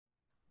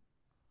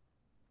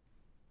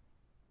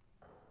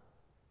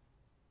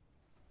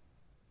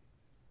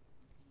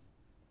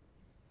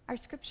Our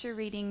scripture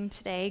reading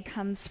today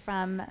comes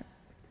from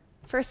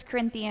 1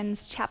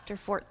 Corinthians chapter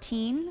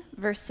 14,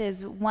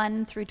 verses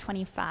 1 through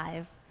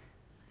 25.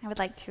 I would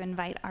like to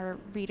invite our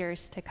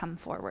readers to come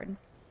forward.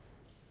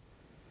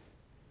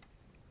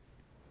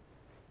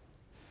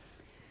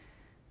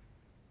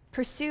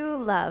 Pursue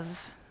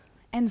love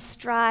and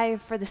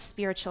strive for the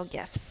spiritual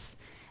gifts,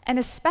 and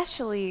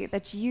especially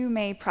that you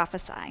may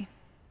prophesy.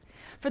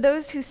 For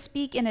those who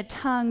speak in a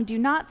tongue do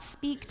not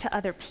speak to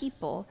other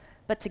people,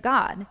 but to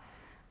God.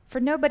 For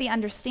nobody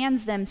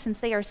understands them, since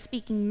they are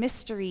speaking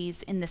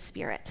mysteries in the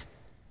Spirit.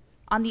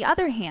 On the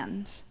other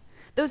hand,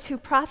 those who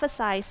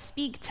prophesy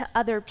speak to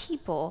other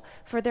people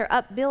for their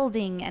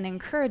upbuilding and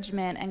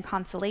encouragement and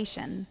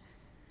consolation.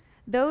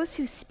 Those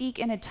who speak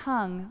in a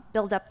tongue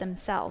build up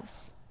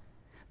themselves,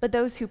 but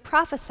those who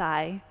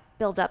prophesy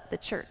build up the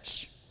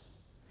church.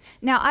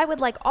 Now I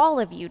would like all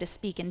of you to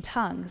speak in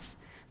tongues,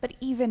 but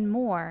even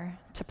more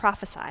to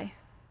prophesy.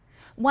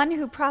 One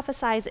who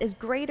prophesies is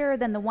greater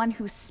than the one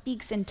who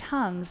speaks in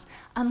tongues,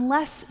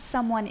 unless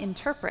someone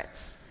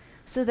interprets,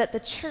 so that the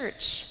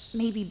church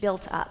may be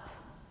built up.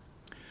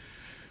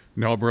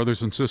 Now,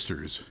 brothers and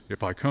sisters,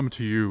 if I come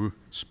to you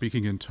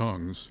speaking in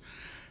tongues,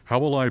 how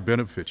will I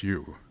benefit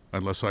you,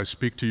 unless I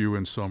speak to you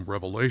in some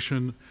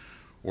revelation,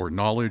 or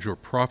knowledge, or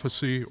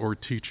prophecy, or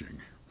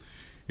teaching?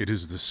 It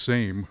is the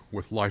same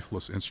with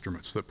lifeless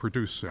instruments that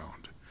produce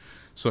sound,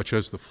 such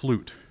as the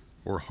flute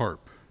or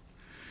harp.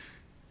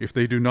 If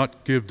they do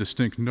not give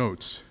distinct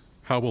notes,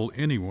 how will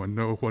anyone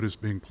know what is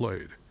being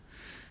played?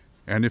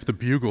 And if the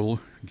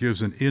bugle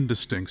gives an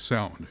indistinct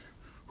sound,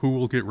 who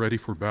will get ready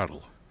for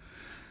battle?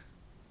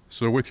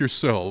 So with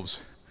yourselves,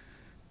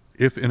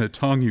 if in a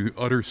tongue you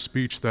utter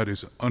speech that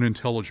is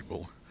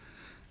unintelligible,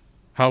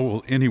 how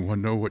will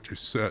anyone know what you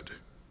said?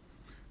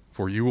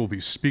 For you will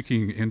be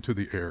speaking into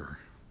the air.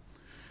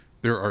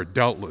 There are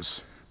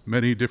doubtless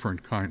many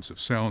different kinds of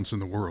sounds in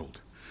the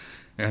world,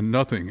 and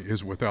nothing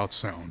is without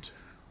sound.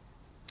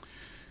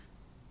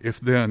 If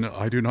then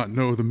I do not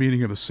know the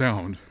meaning of the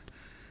sound,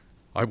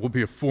 I will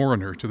be a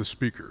foreigner to the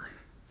speaker,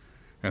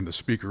 and the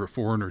speaker a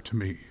foreigner to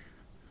me.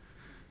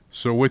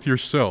 So with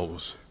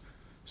yourselves,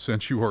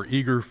 since you are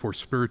eager for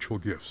spiritual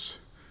gifts,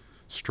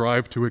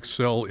 strive to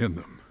excel in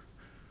them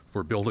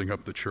for building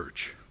up the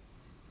church.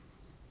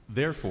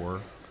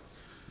 Therefore,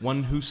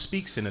 one who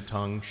speaks in a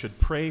tongue should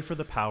pray for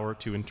the power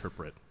to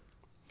interpret.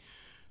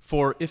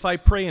 For if I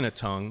pray in a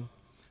tongue,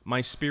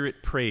 my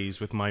spirit prays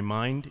with my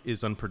mind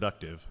is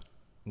unproductive.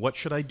 What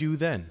should I do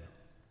then?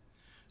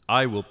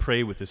 I will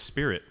pray with the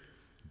spirit,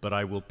 but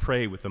I will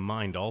pray with the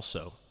mind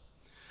also.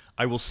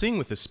 I will sing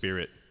with the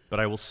spirit, but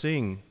I will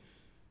sing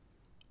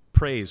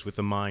praise with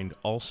the mind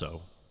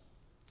also.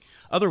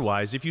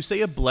 Otherwise, if you say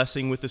a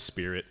blessing with the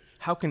spirit,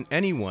 how can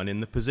anyone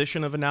in the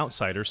position of an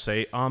outsider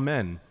say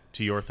Amen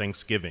to your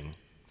thanksgiving,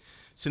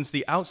 since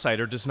the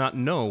outsider does not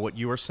know what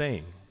you are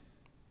saying?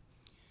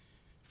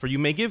 For you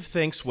may give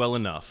thanks well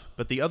enough,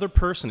 but the other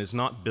person is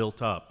not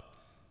built up.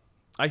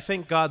 I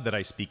thank God that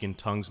I speak in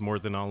tongues more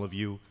than all of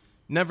you.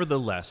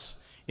 Nevertheless,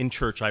 in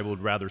church I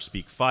would rather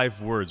speak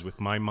 5 words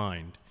with my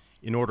mind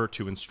in order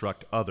to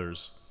instruct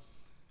others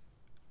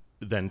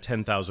than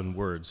 10,000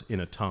 words in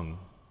a tongue.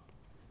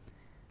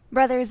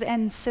 Brothers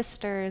and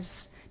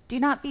sisters, do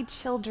not be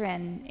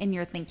children in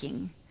your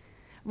thinking.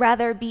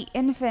 Rather, be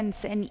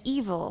infants in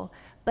evil,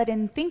 but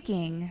in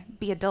thinking,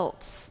 be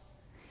adults.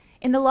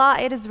 In the law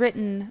it is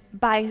written,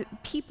 by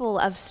people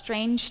of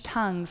strange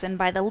tongues and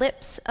by the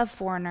lips of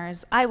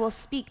foreigners, I will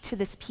speak to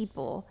this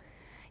people.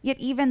 Yet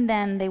even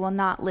then they will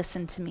not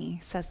listen to me,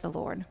 says the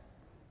Lord.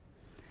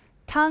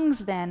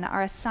 Tongues then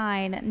are a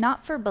sign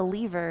not for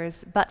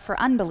believers, but for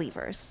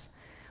unbelievers.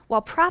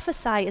 While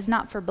prophesy is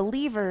not for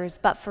believers,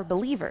 but for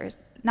believers,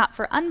 not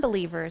for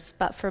unbelievers,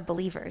 but for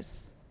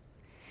believers.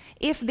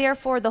 If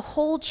therefore the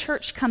whole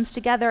church comes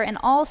together and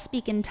all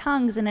speak in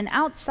tongues and an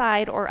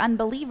outside or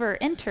unbeliever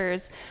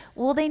enters,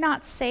 will they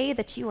not say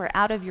that you are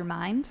out of your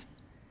mind?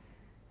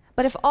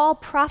 But if all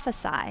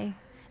prophesy,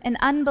 an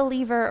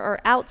unbeliever or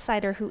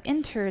outsider who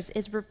enters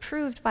is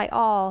reproved by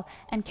all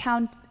and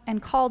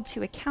called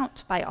to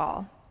account by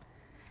all.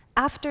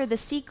 After the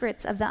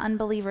secrets of the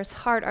unbeliever's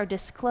heart are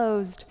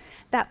disclosed,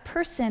 that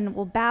person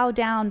will bow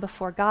down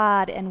before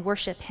God and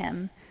worship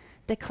him,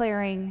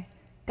 declaring,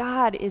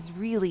 God is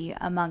really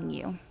among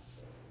you.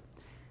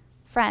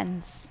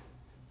 Friends,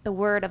 the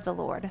word of the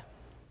Lord.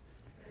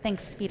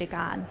 Thanks be to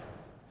God.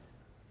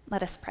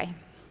 Let us pray.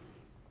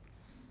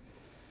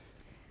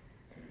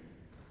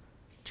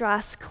 Draw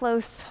us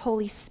close,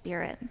 Holy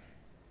Spirit,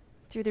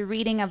 through the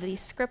reading of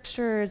these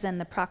scriptures and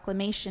the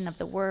proclamation of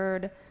the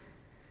word.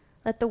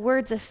 Let the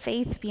words of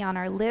faith be on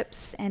our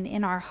lips and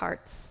in our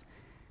hearts,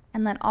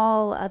 and let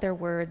all other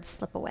words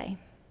slip away.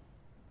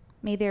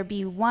 May there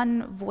be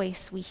one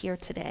voice we hear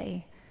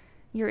today,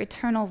 your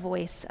eternal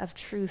voice of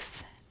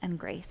truth and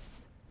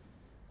grace.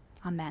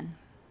 Amen.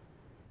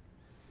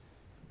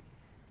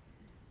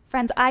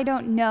 Friends, I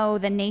don't know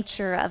the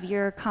nature of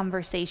your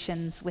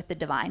conversations with the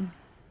divine.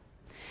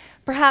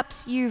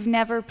 Perhaps you've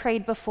never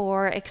prayed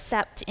before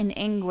except in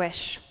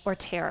anguish or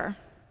terror.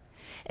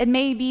 It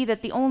may be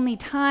that the only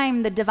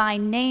time the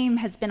divine name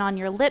has been on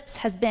your lips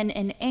has been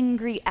in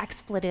angry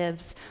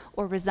expletives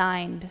or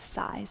resigned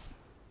sighs.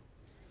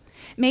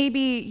 Maybe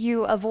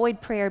you avoid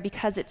prayer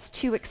because it's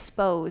too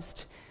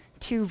exposed,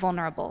 too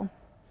vulnerable,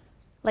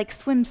 like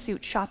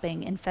swimsuit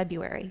shopping in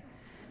February.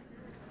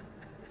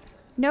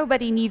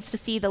 Nobody needs to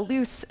see the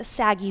loose,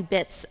 saggy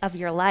bits of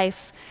your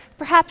life.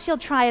 Perhaps you'll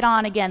try it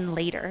on again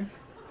later,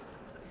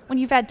 when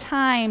you've had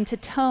time to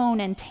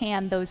tone and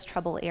tan those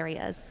trouble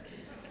areas.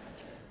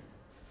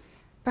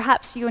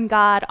 Perhaps you and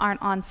God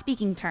aren't on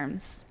speaking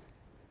terms.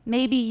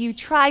 Maybe you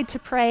tried to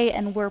pray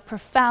and were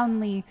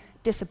profoundly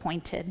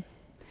disappointed.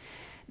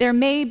 There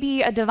may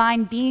be a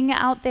divine being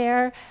out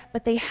there,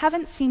 but they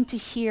haven't seemed to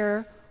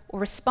hear or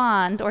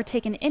respond or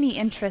taken any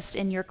interest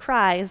in your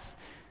cries,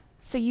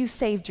 so you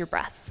saved your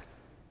breath.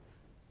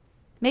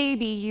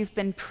 Maybe you've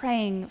been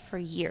praying for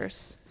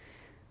years,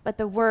 but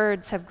the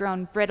words have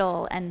grown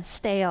brittle and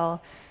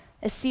stale,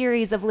 a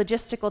series of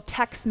logistical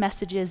text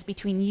messages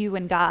between you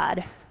and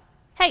God.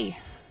 Hey,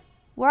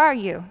 where are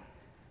you?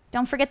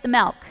 Don't forget the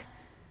milk.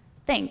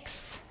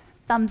 Thanks.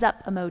 Thumbs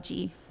up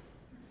emoji.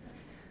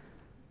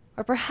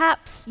 Or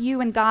perhaps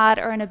you and God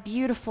are in a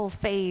beautiful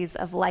phase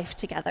of life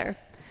together.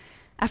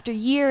 After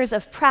years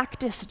of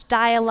practiced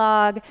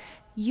dialogue,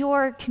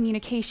 your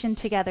communication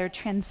together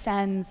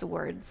transcends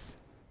words.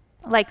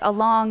 Like a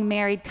long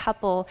married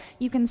couple,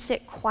 you can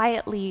sit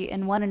quietly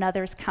in one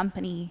another's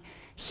company,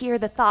 hear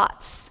the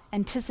thoughts,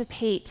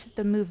 anticipate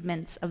the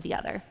movements of the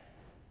other.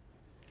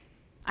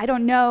 I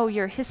don't know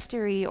your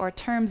history or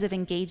terms of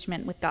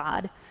engagement with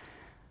God,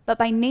 but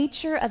by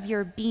nature of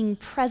your being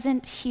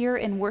present here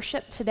in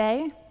worship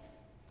today,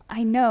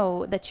 I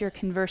know that you're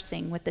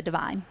conversing with the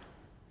divine.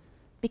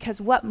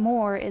 Because what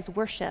more is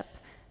worship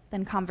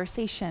than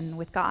conversation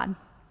with God?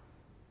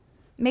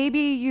 Maybe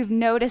you've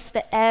noticed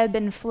the ebb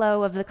and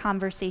flow of the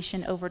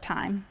conversation over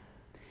time.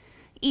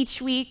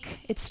 Each week,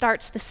 it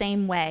starts the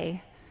same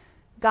way.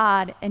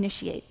 God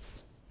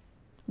initiates.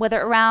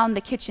 Whether around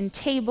the kitchen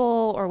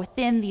table or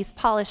within these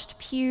polished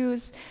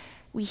pews,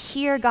 we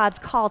hear God's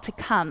call to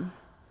come,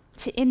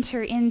 to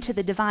enter into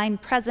the divine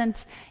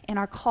presence in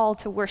our call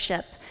to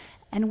worship,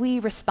 and we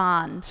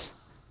respond,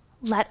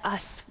 let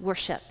us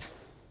worship.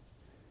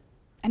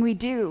 And we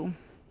do.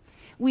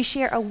 We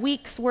share a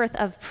week's worth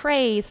of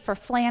praise for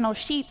flannel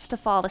sheets to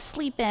fall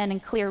asleep in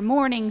and clear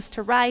mornings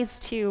to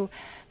rise to,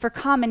 for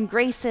common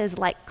graces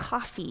like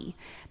coffee,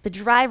 the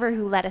driver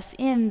who let us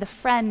in, the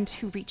friend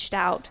who reached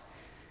out.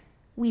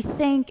 We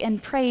thank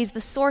and praise the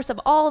source of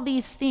all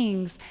these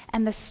things,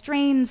 and the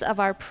strains of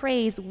our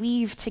praise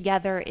weave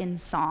together in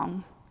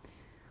song.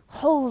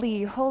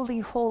 Holy, holy,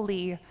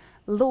 holy,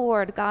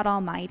 Lord God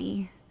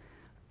Almighty,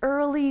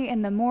 early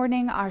in the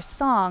morning our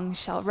song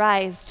shall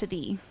rise to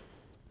thee.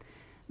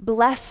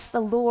 Bless the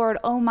Lord,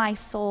 O my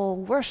soul,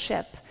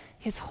 worship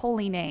his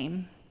holy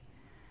name.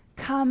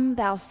 Come,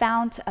 thou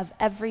fount of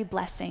every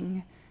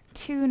blessing,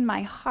 tune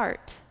my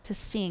heart to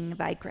sing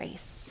thy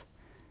grace.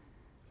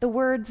 The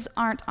words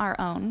aren't our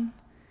own,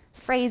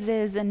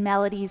 phrases and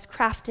melodies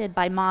crafted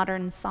by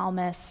modern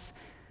psalmists,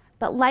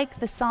 but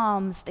like the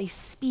Psalms, they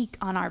speak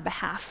on our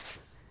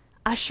behalf,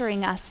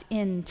 ushering us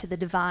into the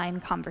divine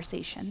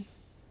conversation.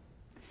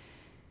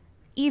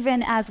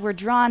 Even as we're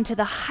drawn to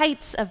the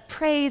heights of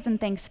praise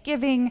and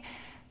thanksgiving,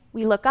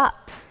 we look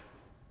up,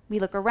 we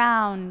look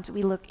around,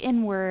 we look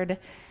inward,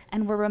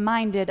 and we're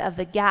reminded of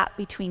the gap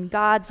between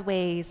God's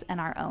ways and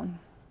our own.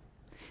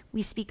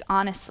 We speak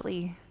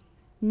honestly,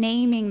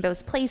 naming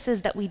those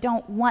places that we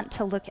don't want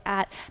to look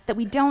at, that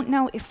we don't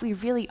know if we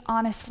really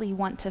honestly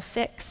want to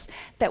fix,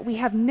 that we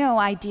have no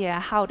idea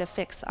how to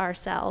fix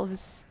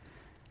ourselves.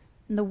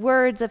 And the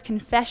words of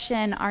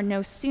confession are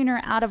no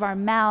sooner out of our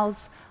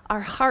mouths,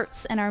 our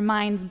hearts and our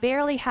minds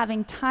barely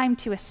having time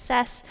to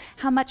assess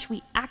how much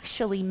we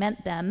actually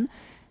meant them,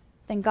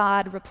 then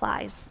God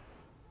replies,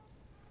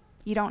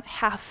 you don't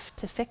have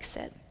to fix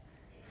it.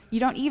 You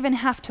don't even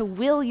have to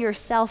will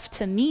yourself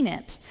to mean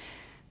it.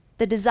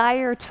 The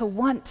desire to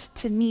want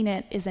to mean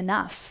it is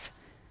enough.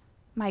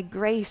 My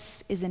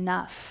grace is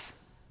enough,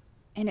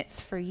 and it's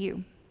for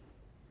you.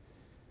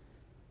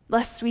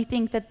 Lest we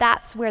think that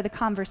that's where the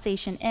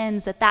conversation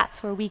ends, that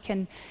that's where we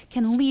can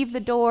leave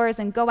the doors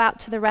and go out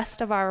to the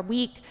rest of our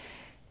week,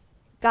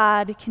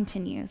 God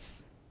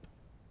continues.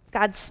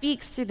 God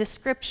speaks through the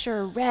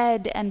scripture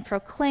read and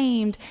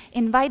proclaimed,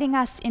 inviting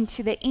us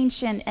into the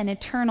ancient and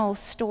eternal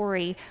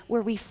story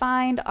where we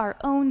find our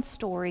own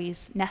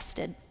stories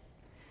nested.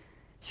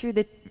 Through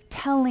the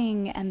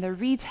telling and the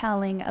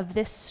retelling of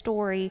this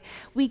story,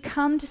 we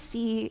come to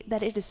see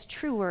that it is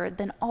truer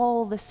than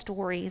all the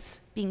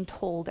stories being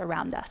told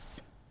around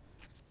us.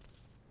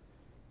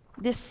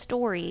 This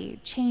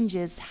story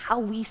changes how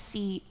we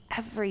see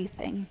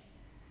everything.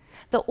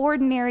 The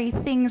ordinary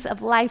things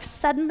of life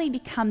suddenly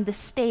become the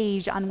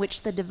stage on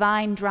which the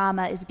divine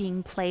drama is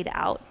being played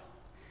out.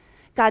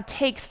 God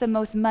takes the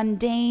most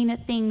mundane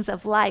things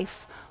of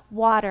life,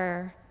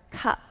 water,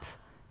 cup,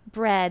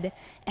 bread,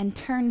 and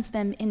turns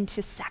them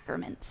into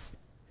sacraments,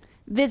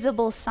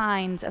 visible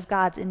signs of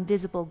God's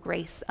invisible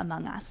grace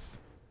among us.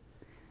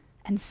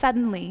 And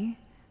suddenly,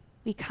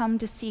 We come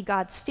to see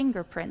God's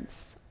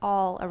fingerprints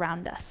all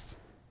around us.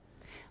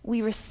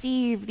 We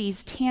receive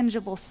these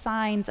tangible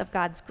signs of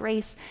God's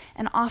grace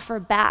and offer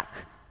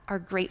back our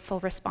grateful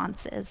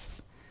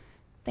responses: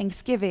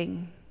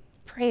 thanksgiving,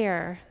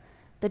 prayer,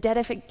 the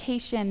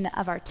dedication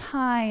of our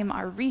time,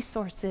 our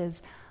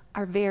resources,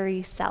 our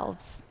very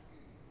selves.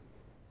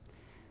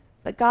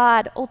 But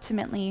God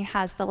ultimately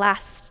has the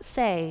last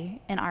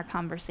say in our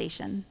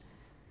conversation.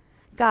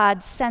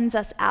 God sends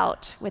us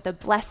out with a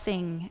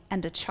blessing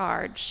and a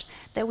charge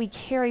that we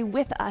carry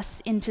with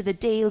us into the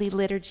daily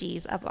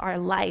liturgies of our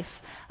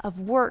life, of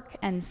work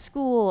and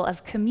school,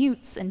 of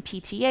commutes and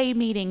PTA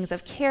meetings,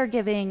 of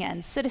caregiving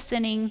and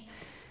citizening.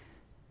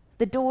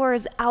 The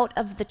doors out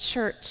of the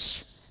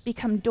church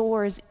become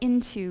doors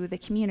into the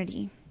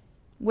community,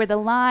 where the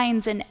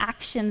lines and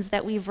actions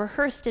that we've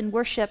rehearsed in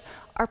worship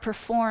are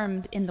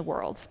performed in the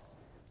world.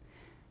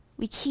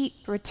 We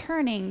keep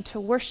returning to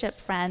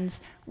worship, friends,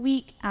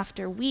 week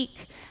after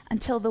week,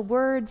 until the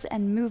words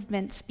and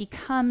movements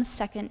become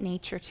second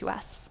nature to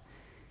us,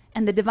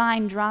 and the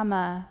divine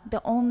drama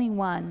the only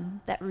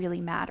one that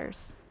really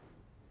matters.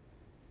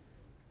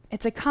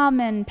 It's a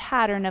common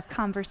pattern of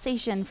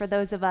conversation for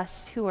those of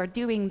us who are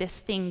doing this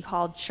thing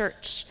called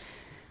church,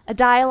 a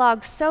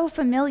dialogue so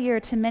familiar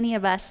to many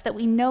of us that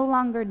we no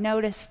longer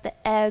notice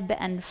the ebb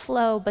and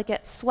flow, but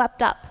get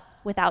swept up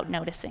without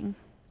noticing,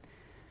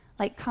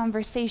 like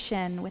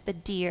conversation with a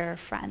dear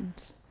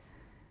friend.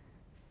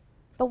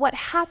 But what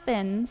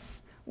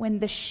happens when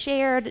the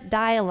shared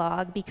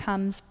dialogue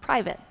becomes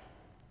private?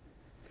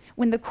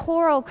 When the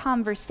choral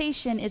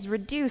conversation is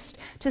reduced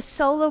to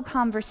solo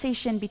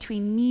conversation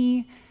between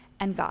me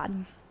and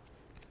God?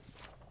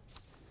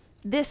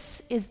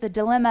 This is the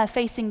dilemma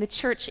facing the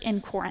church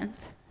in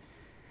Corinth.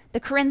 The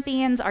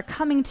Corinthians are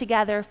coming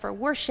together for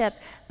worship,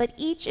 but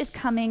each is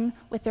coming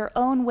with their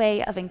own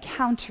way of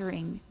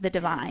encountering the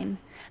divine,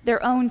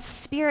 their own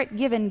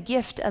spirit-given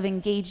gift of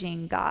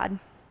engaging God,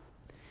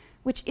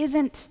 which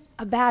isn't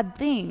a bad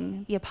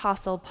thing, the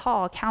Apostle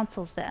Paul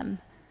counsels them,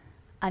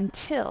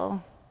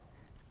 until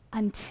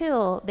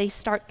they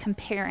start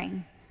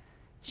comparing,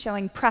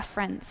 showing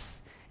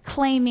preference,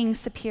 claiming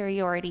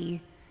superiority,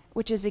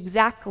 which is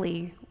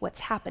exactly what's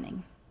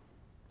happening.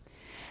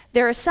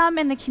 There are some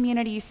in the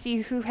community you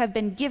see who have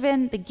been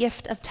given the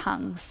gift of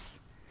tongues.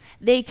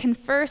 They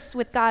converse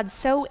with God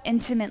so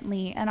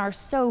intimately and are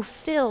so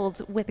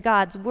filled with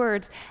God's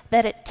words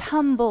that it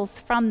tumbles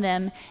from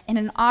them in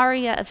an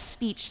aria of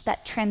speech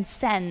that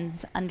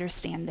transcends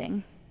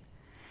understanding.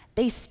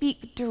 They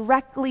speak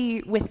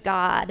directly with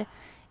God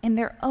in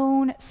their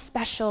own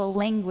special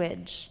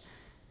language.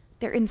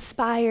 They're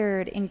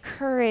inspired,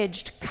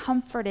 encouraged,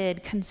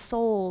 comforted,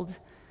 consoled,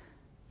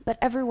 but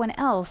everyone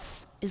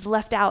else is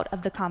left out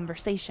of the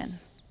conversation.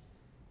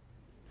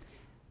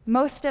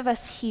 Most of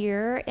us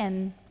here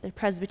in the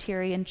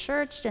Presbyterian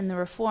Church and the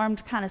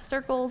Reformed kind of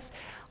circles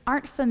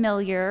aren't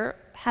familiar,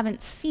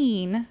 haven't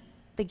seen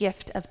the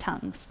gift of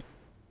tongues.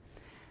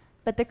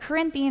 But the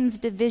Corinthians'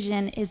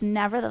 division is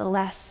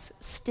nevertheless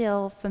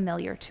still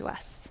familiar to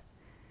us.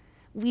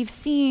 We've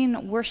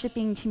seen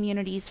worshiping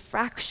communities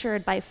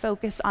fractured by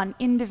focus on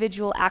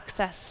individual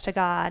access to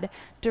God,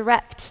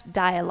 direct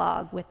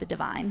dialogue with the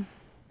divine.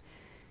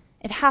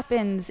 It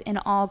happens in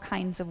all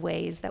kinds of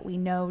ways that we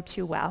know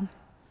too well.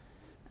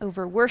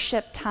 Over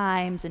worship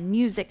times and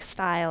music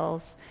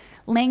styles,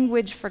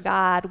 language for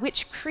God,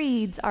 which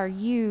creeds are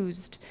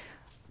used,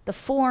 the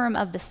form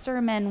of the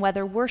sermon,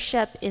 whether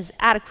worship is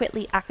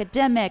adequately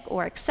academic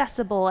or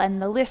accessible,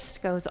 and the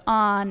list goes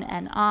on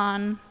and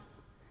on.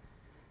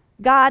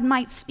 God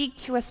might speak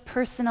to us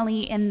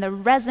personally in the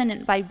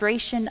resonant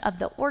vibration of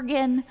the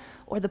organ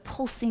or the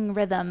pulsing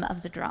rhythm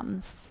of the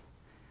drums.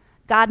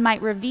 God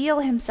might reveal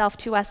himself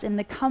to us in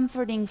the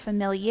comforting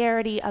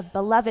familiarity of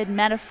beloved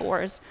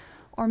metaphors,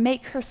 or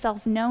make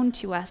herself known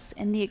to us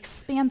in the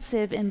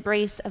expansive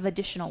embrace of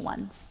additional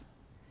ones.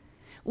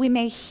 We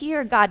may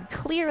hear God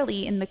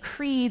clearly in the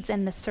creeds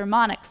and the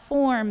sermonic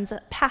forms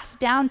passed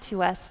down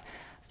to us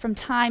from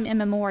time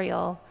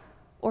immemorial,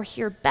 or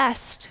hear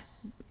best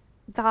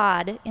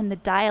God in the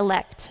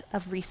dialect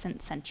of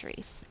recent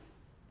centuries.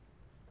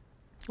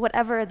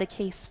 Whatever the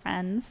case,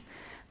 friends,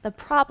 the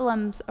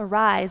problems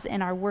arise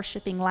in our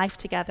worshiping life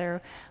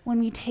together when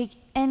we take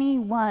any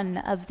one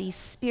of these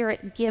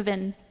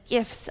spirit-given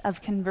gifts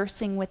of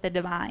conversing with the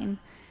divine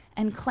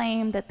and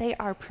claim that they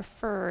are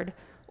preferred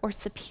or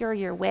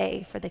superior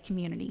way for the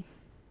community,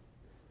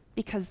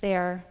 because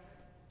they're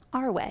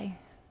our way,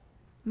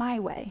 my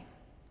way.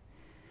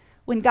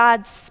 When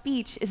God's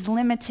speech is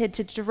limited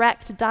to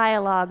direct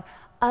dialogue,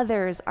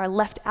 others are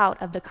left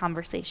out of the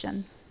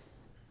conversation.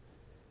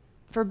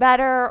 For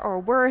better or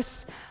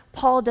worse,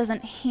 Paul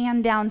doesn't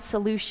hand down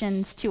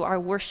solutions to our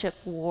worship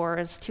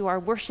wars, to our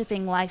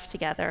worshiping life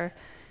together.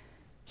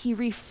 He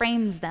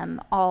reframes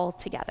them all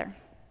together.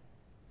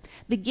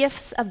 The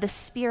gifts of the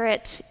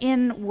Spirit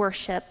in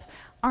worship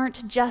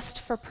aren't just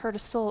for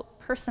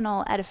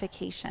personal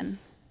edification.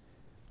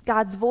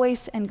 God's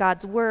voice and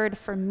God's word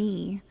for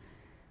me,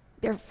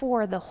 they're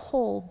for the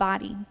whole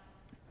body.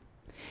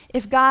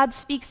 If God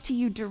speaks to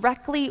you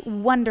directly,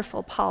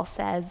 wonderful, Paul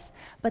says,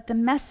 but the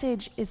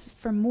message is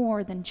for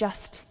more than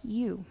just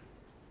you.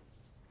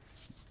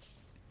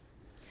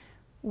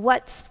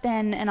 What's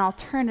then an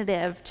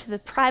alternative to the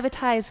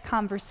privatized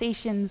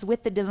conversations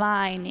with the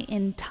divine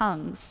in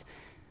tongues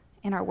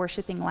in our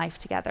worshiping life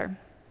together?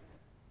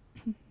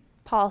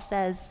 Paul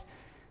says,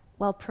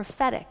 well,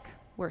 prophetic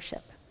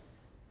worship.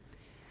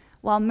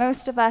 While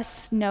most of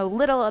us know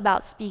little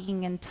about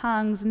speaking in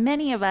tongues,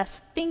 many of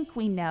us think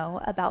we know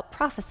about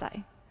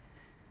prophecy.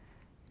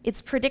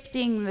 It's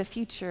predicting the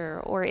future,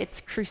 or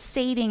it's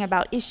crusading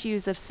about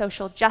issues of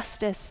social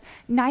justice.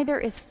 Neither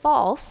is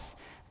false,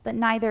 but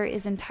neither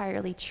is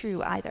entirely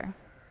true either.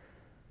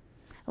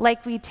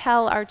 Like we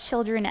tell our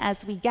children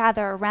as we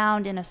gather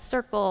around in a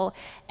circle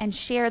and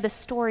share the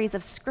stories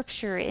of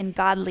Scripture in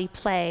godly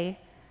play,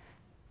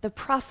 the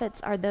prophets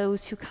are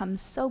those who come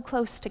so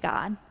close to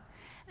God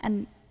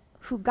and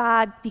who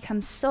God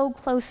becomes so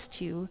close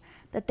to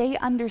that they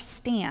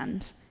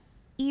understand,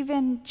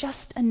 even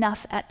just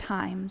enough at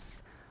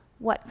times,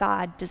 what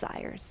God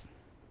desires.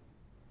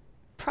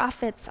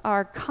 Prophets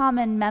are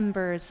common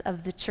members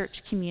of the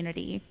church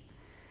community.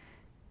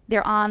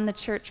 They're on the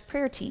church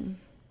prayer team,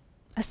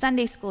 a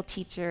Sunday school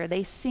teacher.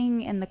 They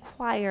sing in the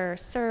choir,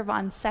 serve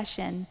on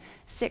session,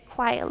 sit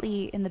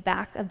quietly in the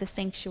back of the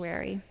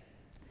sanctuary.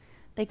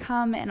 They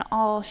come in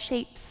all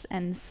shapes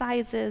and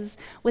sizes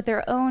with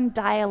their own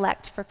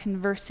dialect for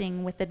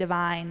conversing with the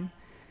divine,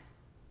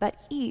 but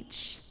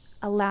each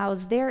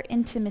allows their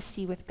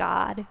intimacy with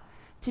God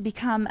to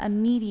become a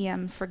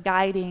medium for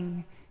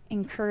guiding,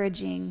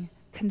 encouraging,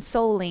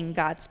 consoling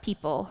God's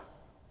people.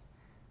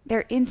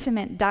 Their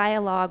intimate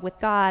dialogue with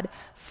God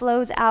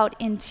flows out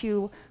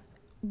into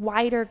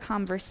wider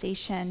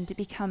conversation to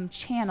become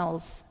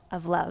channels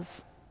of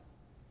love.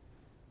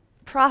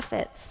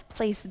 Prophets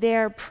place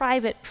their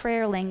private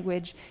prayer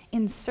language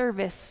in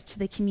service to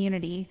the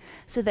community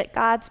so that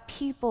God's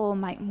people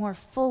might more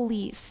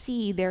fully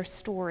see their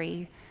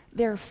story,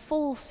 their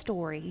full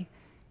story,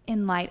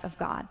 in light of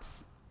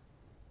God's.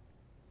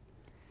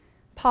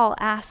 Paul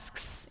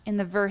asks in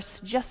the verse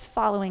just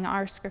following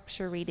our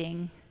scripture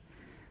reading,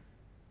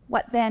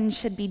 "What then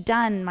should be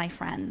done, my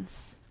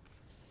friends?"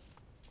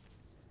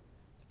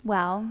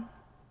 Well,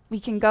 we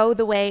can go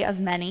the way of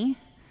many.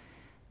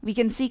 We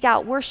can seek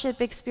out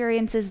worship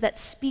experiences that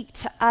speak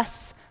to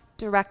us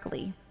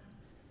directly.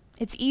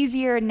 It's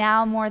easier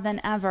now more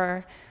than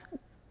ever.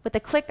 With the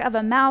click of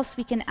a mouse,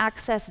 we can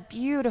access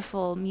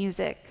beautiful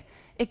music,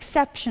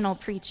 exceptional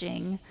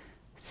preaching,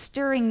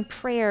 stirring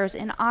prayers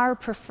in our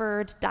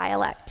preferred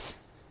dialect,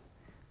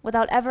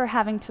 without ever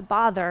having to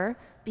bother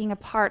being a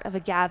part of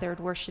a gathered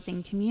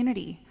worshiping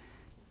community.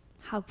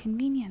 How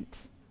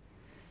convenient.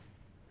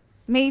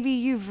 Maybe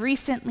you've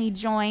recently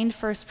joined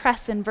First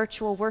Press in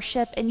virtual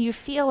worship and you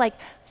feel like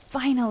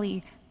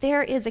finally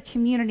there is a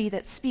community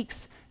that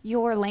speaks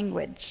your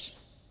language.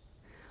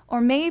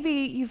 Or maybe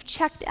you've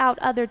checked out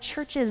other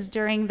churches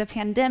during the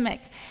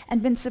pandemic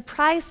and been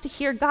surprised to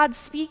hear God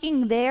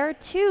speaking there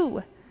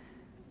too,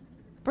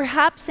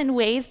 perhaps in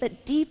ways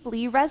that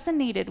deeply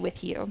resonated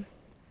with you.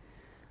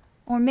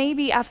 Or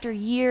maybe after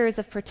years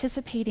of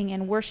participating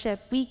in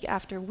worship week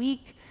after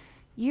week,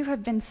 you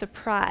have been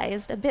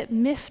surprised, a bit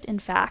miffed in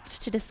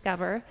fact, to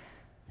discover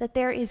that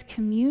there is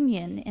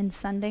communion in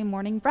Sunday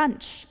morning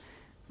brunch,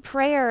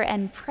 prayer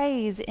and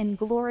praise in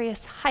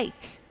glorious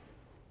hike.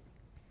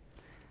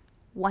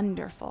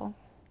 Wonderful,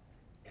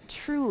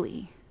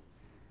 truly.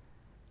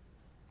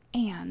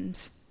 And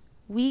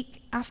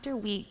week after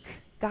week,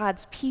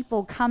 God's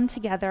people come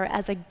together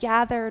as a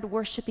gathered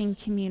worshiping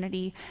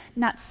community,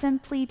 not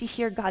simply to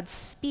hear God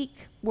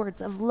speak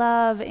words of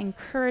love,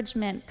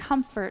 encouragement,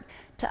 comfort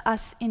to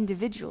us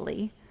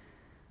individually,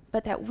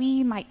 but that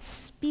we might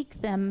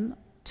speak them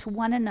to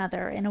one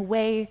another in a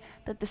way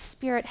that the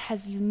Spirit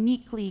has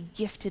uniquely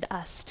gifted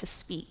us to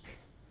speak.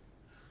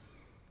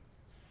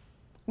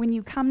 When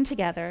you come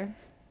together,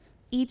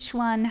 each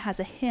one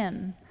has a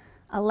hymn,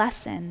 a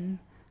lesson,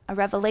 a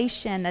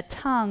revelation, a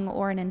tongue,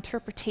 or an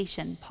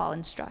interpretation, Paul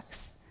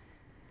instructs.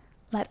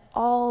 Let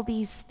all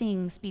these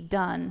things be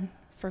done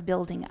for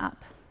building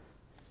up.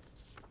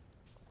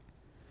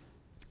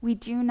 We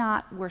do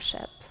not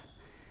worship.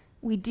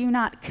 We do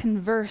not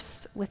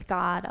converse with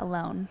God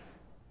alone.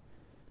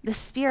 The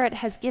Spirit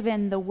has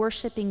given the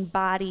worshiping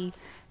body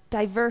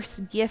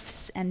diverse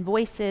gifts and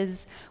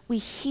voices. We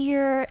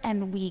hear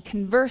and we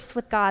converse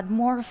with God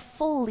more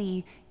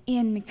fully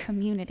in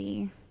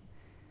community.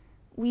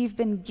 We've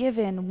been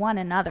given one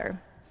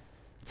another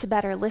to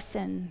better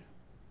listen,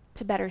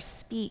 to better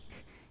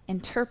speak,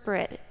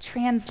 interpret,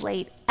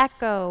 translate,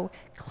 echo,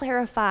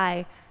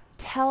 clarify,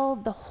 tell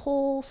the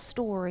whole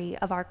story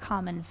of our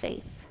common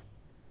faith.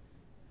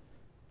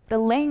 The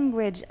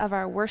language of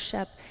our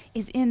worship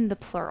is in the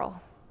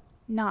plural,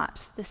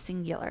 not the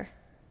singular.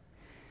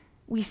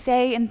 We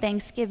say in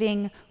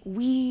thanksgiving,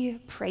 "We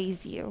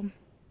praise you."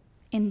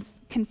 In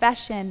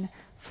confession,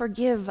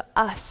 "Forgive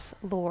us,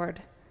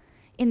 Lord."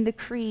 In the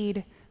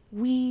creed,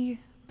 "We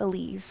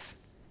believe."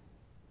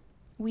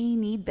 We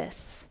need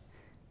this.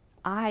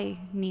 I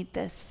need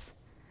this.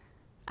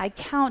 I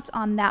count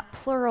on that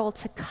plural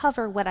to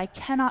cover what I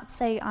cannot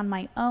say on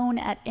my own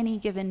at any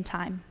given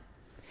time.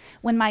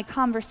 When my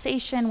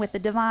conversation with the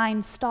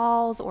divine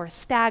stalls or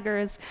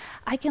staggers,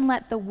 I can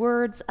let the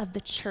words of the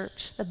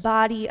church, the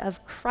body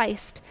of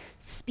Christ,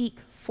 speak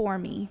for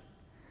me.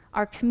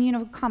 Our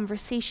communal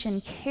conversation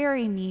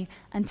carry me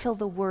until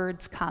the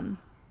words come.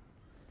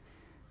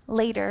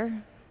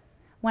 Later,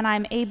 when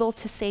I'm able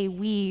to say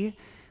we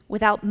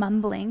without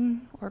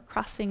mumbling or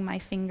crossing my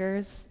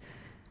fingers,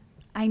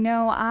 I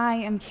know I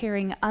am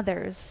carrying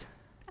others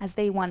as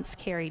they once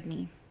carried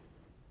me.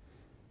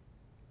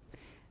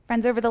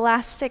 Friends, over the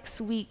last 6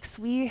 weeks,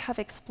 we have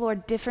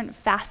explored different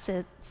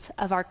facets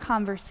of our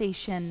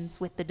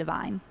conversations with the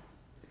divine.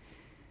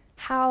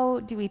 How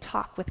do we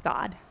talk with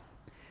God?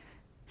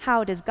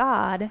 How does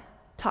God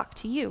talk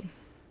to you?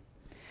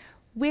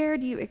 Where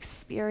do you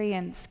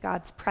experience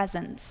God's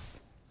presence?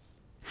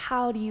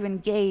 How do you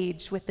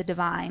engage with the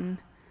divine?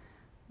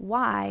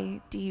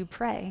 Why do you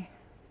pray?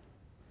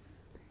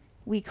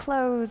 We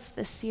close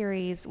the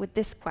series with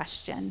this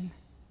question: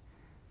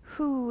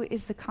 who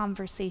is the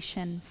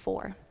conversation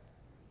for?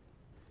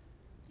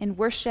 In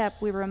worship,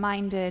 we're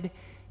reminded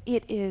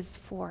it is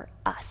for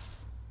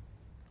us,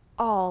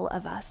 all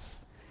of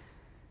us.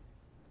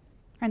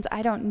 Friends,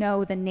 I don't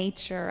know the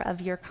nature of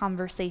your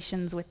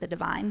conversations with the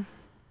divine,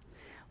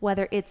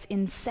 whether it's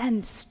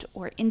incensed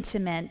or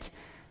intimate,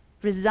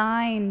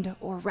 resigned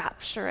or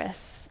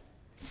rapturous,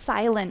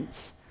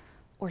 silent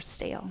or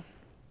stale.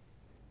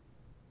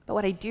 But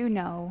what I do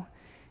know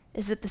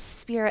is that the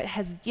Spirit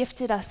has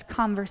gifted us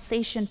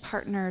conversation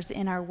partners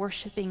in our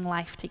worshiping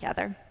life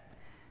together.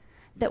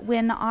 That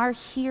when our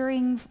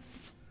hearing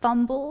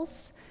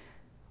fumbles,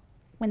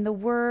 when the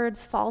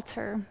words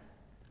falter,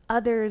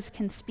 others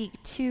can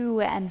speak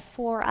to and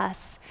for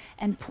us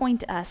and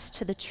point us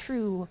to the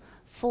true,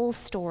 full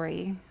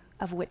story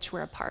of which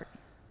we're a part.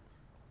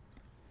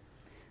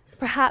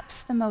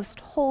 Perhaps the most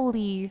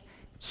holy,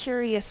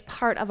 curious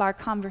part of our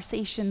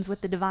conversations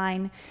with the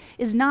divine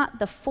is not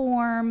the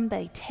form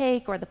they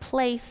take or the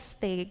place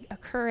they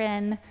occur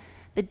in,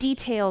 the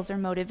details or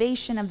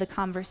motivation of the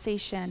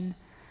conversation,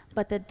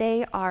 but that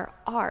they are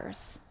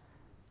ours,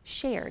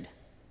 shared.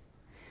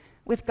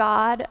 With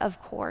God,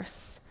 of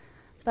course,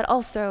 but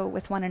also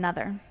with one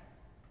another.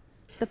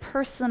 The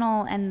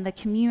personal and the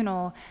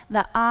communal,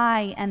 the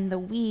I and the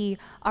we,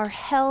 are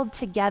held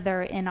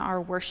together in our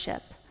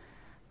worship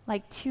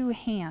like two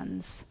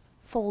hands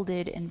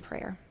folded in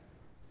prayer,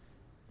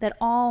 that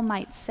all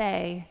might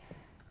say,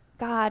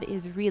 God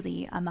is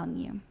really among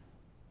you.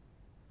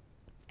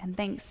 And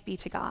thanks be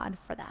to God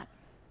for that.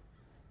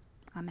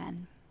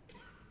 Amen.